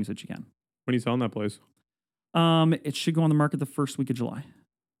couple things that you can. When are you selling that place? It should go on the market the first week of July.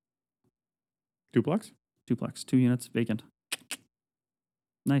 Duplex? Duplex, 2 units, vacant.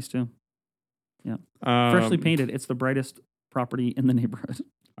 Nice too. Yeah. Freshly painted. It's the brightest property in the neighborhood.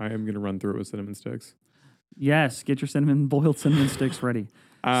 I am going to run through it with cinnamon sticks. Yes, get your boiled cinnamon sticks ready.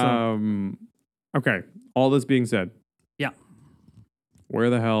 Okay. All this being said. Yeah. Where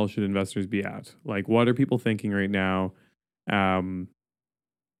the hell should investors be at? Like, what are people thinking right now?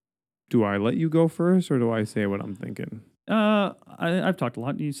 Do I let you go first, or do I say what I'm thinking? I've talked a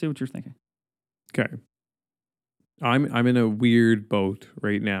lot. You say what you're thinking. Okay. I'm in a weird boat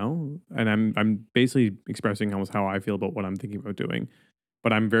right now, and I'm basically expressing almost how I feel about what I'm thinking about doing.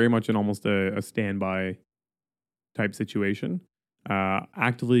 But I'm very much in almost a standby type situation,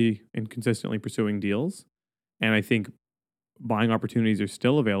 actively and consistently pursuing deals. And I think buying opportunities are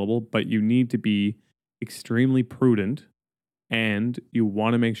still available, but you need to be extremely prudent, and you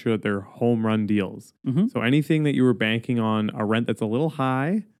want to make sure that they're home run deals. So anything that you were banking on a rent that's a little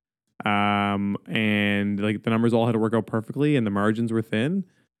high, and like the numbers all had to work out perfectly and the margins were thin,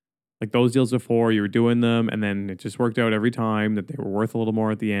 like those deals before, you were doing them and then it just worked out every time that they were worth a little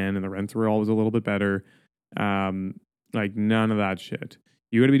more at the end and the rents were always a little bit better. Like none of that shit.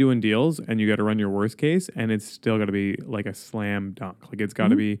 You got to be doing deals and you got to run your worst case, and it's still got to be like a slam dunk. Like it's got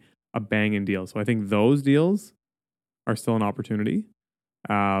to be a banging deal. So I think those deals are still an opportunity.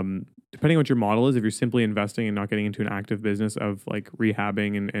 Depending on what your model is, if you're simply investing and not getting into an active business of like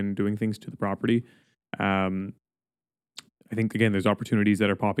rehabbing and doing things to the property, I think, again, there's opportunities that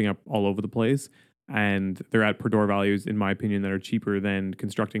are popping up all over the place, and they're at per door values, in my opinion, that are cheaper than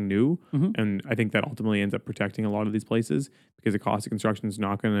constructing new. And I think that ultimately ends up protecting a lot of these places because the cost of construction is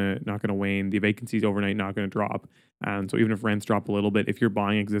not gonna wane. The vacancies overnight not going to drop. And so even if rents drop a little bit, if you're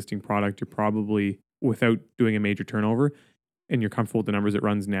buying existing product, you're probably, without doing a major turnover, and you're comfortable with the numbers it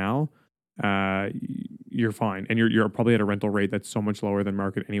runs now, you're fine. And you're probably at a rental rate that's so much lower than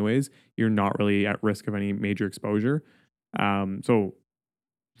market anyways. You're not really at risk of any major exposure. So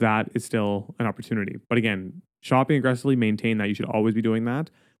that is still an opportunity. But again, shopping aggressively, maintain that. You should always be doing that.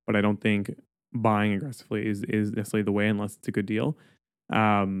 But I don't think buying aggressively is necessarily the way unless it's a good deal.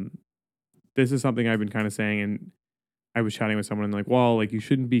 This is something I've been kind of saying, and I was chatting with someone and like, well, like you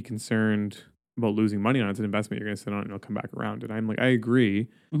shouldn't be concerned about losing money on it. It's an investment. You're going to sit on it and it'll come back around. And I'm like, I agree.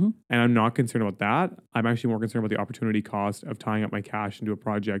 And I'm not concerned about that. I'm actually more concerned about the opportunity cost of tying up my cash into a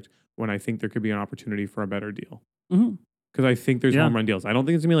project when I think there could be an opportunity for a better deal. Because I think there's home run deals. I don't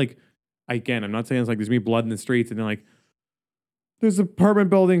think it's going to be like, again, I'm not saying it's like there's going to be blood in the streets and then like, there's apartment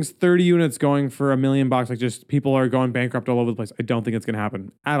buildings, 30 units going for $1 million. Like just people are going bankrupt all over the place. I don't think it's going to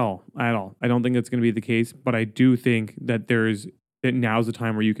happen at all. I don't think it's going to be the case. But I do think that that now's the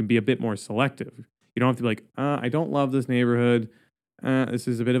time where you can be a bit more selective. You don't have to be like, I don't love this neighborhood. This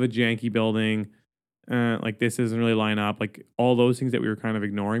is a bit of a janky building. Like this doesn't really line up. Like all those things that we were kind of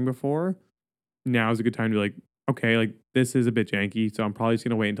ignoring before. Now is a good time to be like, okay, like this is a bit janky, so I'm probably just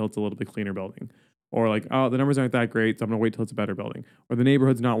going to wait until it's a little bit cleaner building. Or like, oh, the numbers aren't that great, so I'm going to wait till it's a better building. Or the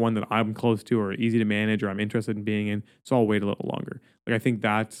neighborhood's not one that I'm close to or easy to manage or I'm interested in being in, so I'll wait a little longer. Like, I think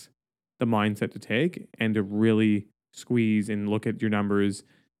that's the mindset to take and to really squeeze and look at your numbers.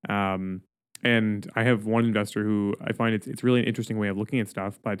 And I have one investor who I find it's really an interesting way of looking at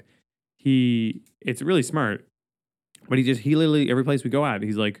stuff, but it's really smart. But he literally, every place we go at,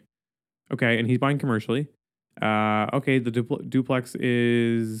 he's like, okay, and he's buying commercially. Okay, the duplex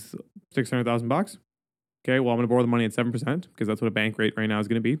is $600,000. Okay, well, I'm going to borrow the money at 7% because that's what a bank rate right now is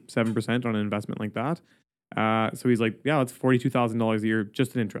going to be, 7% on an investment like that. So he's like, yeah, it's $42,000 a year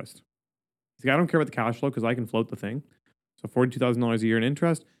just in interest. He's like, I don't care about the cash flow because I can float the thing. So $42,000 a year in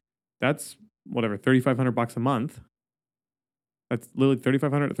interest, that's whatever, $3,500 a month. That's literally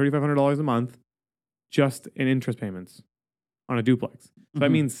 $3,500 a month just in interest payments on a duplex. So that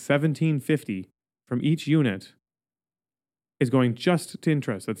means $1,750 from each unit is going just to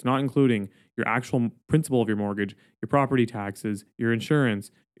interest. That's not including your actual principal of your mortgage, your property taxes, your insurance,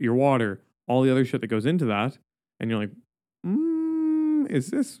 your water, all the other shit that goes into that. And you're like, is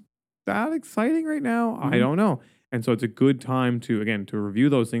this that exciting right now? I don't know. And so it's a good time to review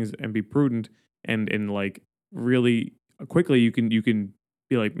those things and be prudent and like really quickly you can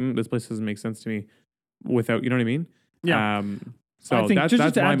be like, this place doesn't make sense to me without, you know what I mean? Yeah. So I think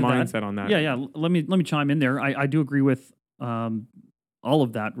that's my mindset that, on that. Yeah. Let me chime in there. I do agree with all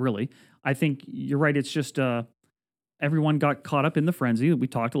of that, really. I think you're right. It's just everyone got caught up in the frenzy. We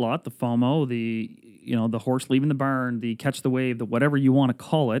talked a lot, the FOMO, the horse leaving the barn, the catch the wave, the whatever you want to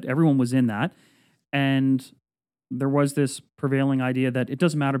call it. Everyone was in that. And there was this prevailing idea that it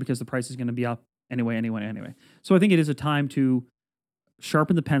doesn't matter because the price is going to be up anyway. So I think it is a time to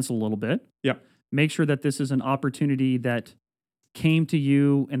sharpen the pencil a little bit. Yeah. Make sure that this is an opportunity that came to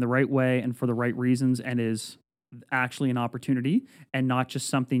you in the right way and for the right reasons and is actually an opportunity and not just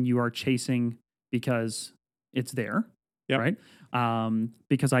something you are chasing because it's there. Yep. Right?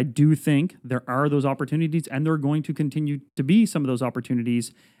 Because I do think there are those opportunities and there are going to continue to be some of those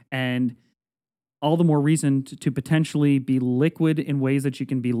opportunities, and all the more reason to potentially be liquid in ways that you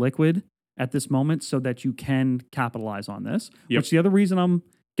can be liquid at this moment so that you can capitalize on this. Yep. Which is the other reason I'm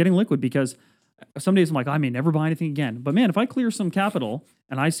getting liquid, because some days I'm like, I may never buy anything again. But man, if I clear some capital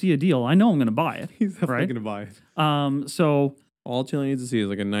and I see a deal, I know I'm going to buy it. He's definitely right? going to buy it. So all Chili needs to see is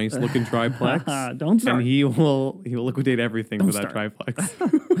like a nice looking triplex. Don't start. And he will liquidate everything for that triplex.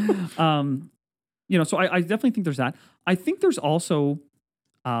 So I definitely think there's that. I think there's also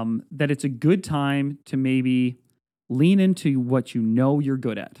that it's a good time to maybe lean into what you know you're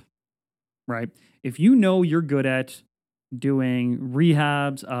good at, right? If you know you're good at doing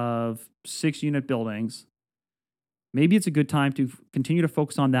rehabs of 6-unit buildings, maybe it's a good time to continue to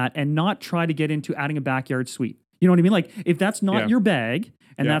focus on that and not try to get into adding a backyard suite. You know what I mean? Like, if that's not your bag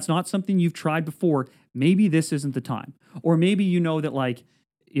and that's not something you've tried before, maybe this isn't the time. Or maybe you know that, like,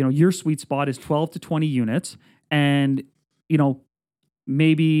 your sweet spot is 12 to 20 units and,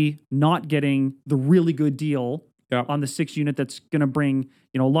 maybe not getting the really good deal on the 6-unit that's going to bring,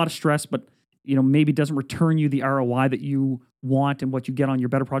 a lot of stress, but, maybe doesn't return you the ROI that you want and what you get on your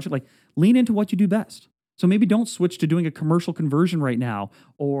better project. Like, lean into what you do best. So maybe don't switch to doing a commercial conversion right now,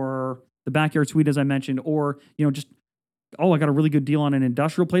 or the backyard suite, as I mentioned, or, just, I got a really good deal on an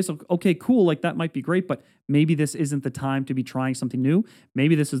industrial place. Okay, cool. Like, that might be great, but maybe this isn't the time to be trying something new.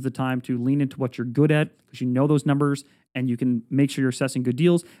 Maybe this is the time to lean into what you're good at because you know those numbers and you can make sure you're assessing good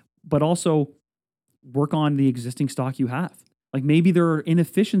deals, but also work on the existing stock you have. Like, maybe there are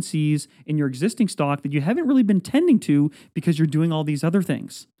inefficiencies in your existing stock that you haven't really been tending to because you're doing all these other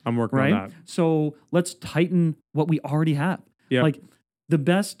things. I'm working on that. So let's tighten what we already have. Yeah. Like, the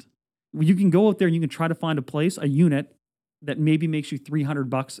best, you can go out there and you can try to find a unit that maybe makes you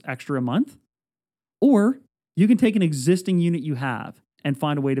 $300 extra a month, or you can take an existing unit you have and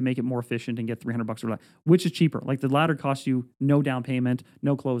find a way to make it more efficient and get $300 or less, which is cheaper. Like, the latter costs you no down payment,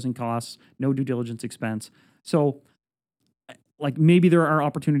 no closing costs, no due diligence expense. So, like, maybe there are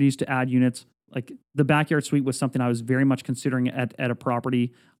opportunities to add units. Like, the backyard suite was something I was very much considering at a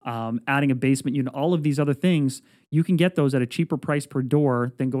property. Adding a basement unit, all of these other things, you can get those at a cheaper price per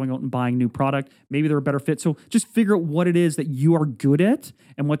door than going out and buying new product. Maybe they're a better fit. So just figure out what it is that you are good at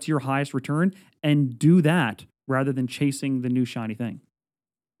and what's your highest return, and do that rather than chasing the new shiny thing.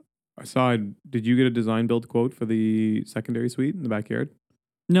 Did you get a design build quote for the secondary suite in the backyard?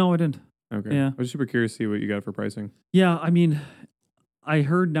 No, I didn't. Okay. Yeah. I was super curious to see what you got for pricing. Yeah, I mean, I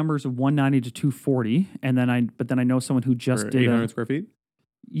heard numbers of 190 to 240, and then I know someone who just for did 800 square feet.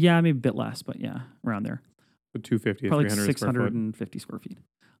 Yeah, maybe a bit less, but yeah, around there. So 250, probably 300 650 square feet.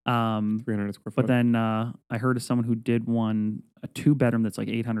 300 square foot. But then I heard of someone who did one, a 2-bedroom that's like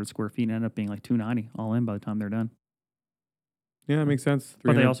 800 square feet and ended up being like 290 all in by the time they're done. Yeah, that makes sense.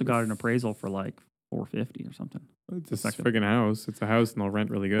 But they also got an appraisal for like 450 or something. It's a friggin' house. It's a house and they'll rent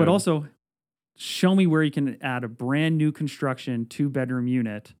really good. But also, show me where you can add a brand new construction 2-bedroom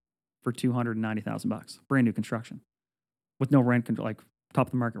unit for $290,000. Brand new construction with no rent control, like top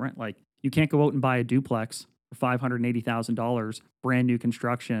of the market rent. Like you can't go out and buy a duplex for $580,000, brand new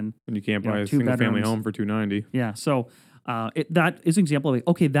construction. And you can't buy a single family home for $290,000. Yeah, so that is an example of like,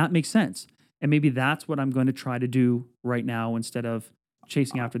 okay, that makes sense, and maybe that's what I'm going to try to do right now instead of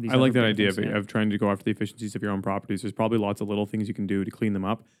chasing after these. I like that idea of trying to go after the efficiencies of your own properties. There's probably lots of little things you can do to clean them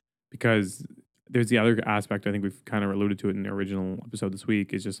up, because there's the other aspect. I think we've kind of alluded to it in the original episode this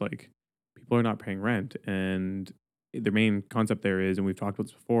week. Is just like people are not paying rent, and the main concept there is, and we've talked about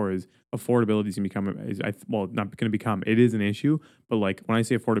this before, is affordability is going to become, not going to become, it is an issue. But like when I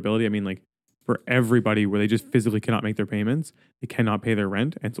say affordability, I mean like for everybody where they just physically cannot make their payments, they cannot pay their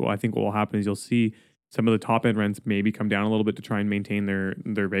rent. And so I think what will happen is you'll see some of the top end rents maybe come down a little bit to try and maintain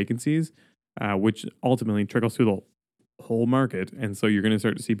their vacancies, which ultimately trickles through the whole market. And so you're going to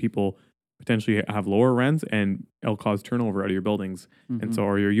start to see people potentially have lower rents, and it'll cause turnover out of your buildings, and so,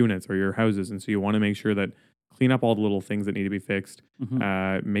 or your units or your houses. And so you want to make sure that clean up all the little things that need to be fixed,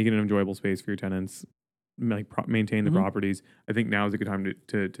 make it an enjoyable space for your tenants, like maintain the properties. I think now is a good time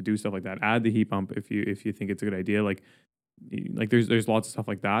to do stuff like that. Add the heat pump if you think it's a good idea. Like there's lots of stuff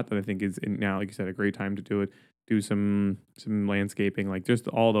like that I think is now, like you said, a great time to do it. Do some landscaping, like just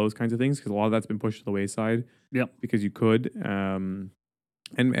all those kinds of things, because a lot of that's been pushed to the wayside. Yep. Because you could, and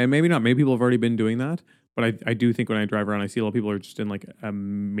maybe not. Maybe people have already been doing that. But I do think when I drive around, I see a lot of people are just in like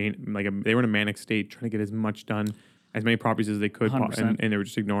they were in a manic state trying to get as much done, as many properties as they could, and they were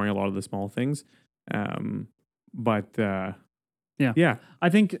just ignoring a lot of the small things. Yeah, I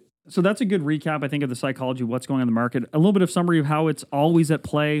think so. That's a good recap, I think, of the psychology of what's going on in the market. A little bit of summary of how it's always at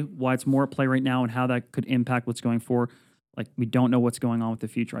play, why it's more at play right now, and how that could impact what's going forward. Like we don't know what's going on with the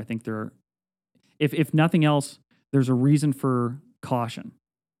future. I think if nothing else, there's a reason for caution.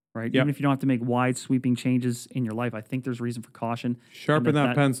 Right? Yep. Even if you don't have to make wide sweeping changes in your life, I think there's reason for caution. Sharpen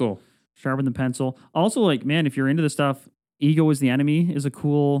that pencil. Sharpen the pencil. Also, like, man, if you're into this stuff, Ego is the Enemy is a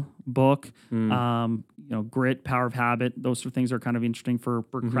cool book. Grit, Power of Habit. Those sort of things are kind of interesting for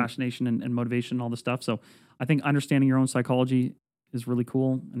procrastination and motivation and all this stuff. So I think understanding your own psychology is really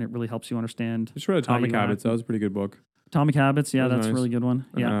cool, and it really helps you understand. Just read Atomic Habits. That was a pretty good book. Atomic Habits. Yeah, that's nice. A really good one.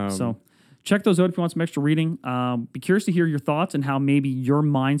 Yeah. So check those out if you want some extra reading. Be curious to hear your thoughts and how maybe your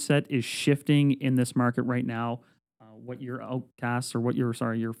mindset is shifting in this market right now, what your outcasts or what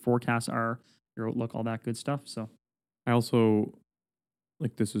your forecasts are, your outlook, all that good stuff. So I also,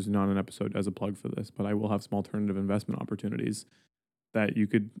 like, this is not an episode as a plug for this, but I will have some alternative investment opportunities that you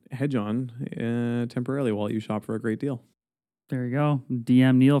could hedge on temporarily while you shop for a great deal. There you go.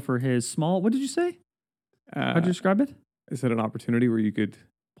 DM Neil for his small, what did you say? How did you describe it? I said an opportunity where you could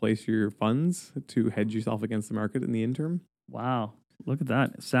place your funds to hedge yourself against the market in the interim. Wow. Look at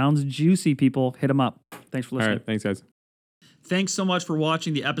that. Sounds juicy, people. Hit them up. Thanks for listening. All right. Thanks, guys. Thanks so much for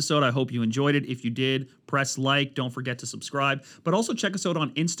watching the episode. I hope you enjoyed it. If you did, press like. Don't forget to subscribe. But also check us out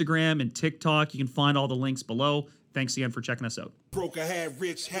on Instagram and TikTok. You can find all the links below. Thanks again for checking us out. Broke, I had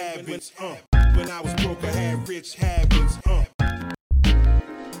rich habits. When I was broke, I had rich habits.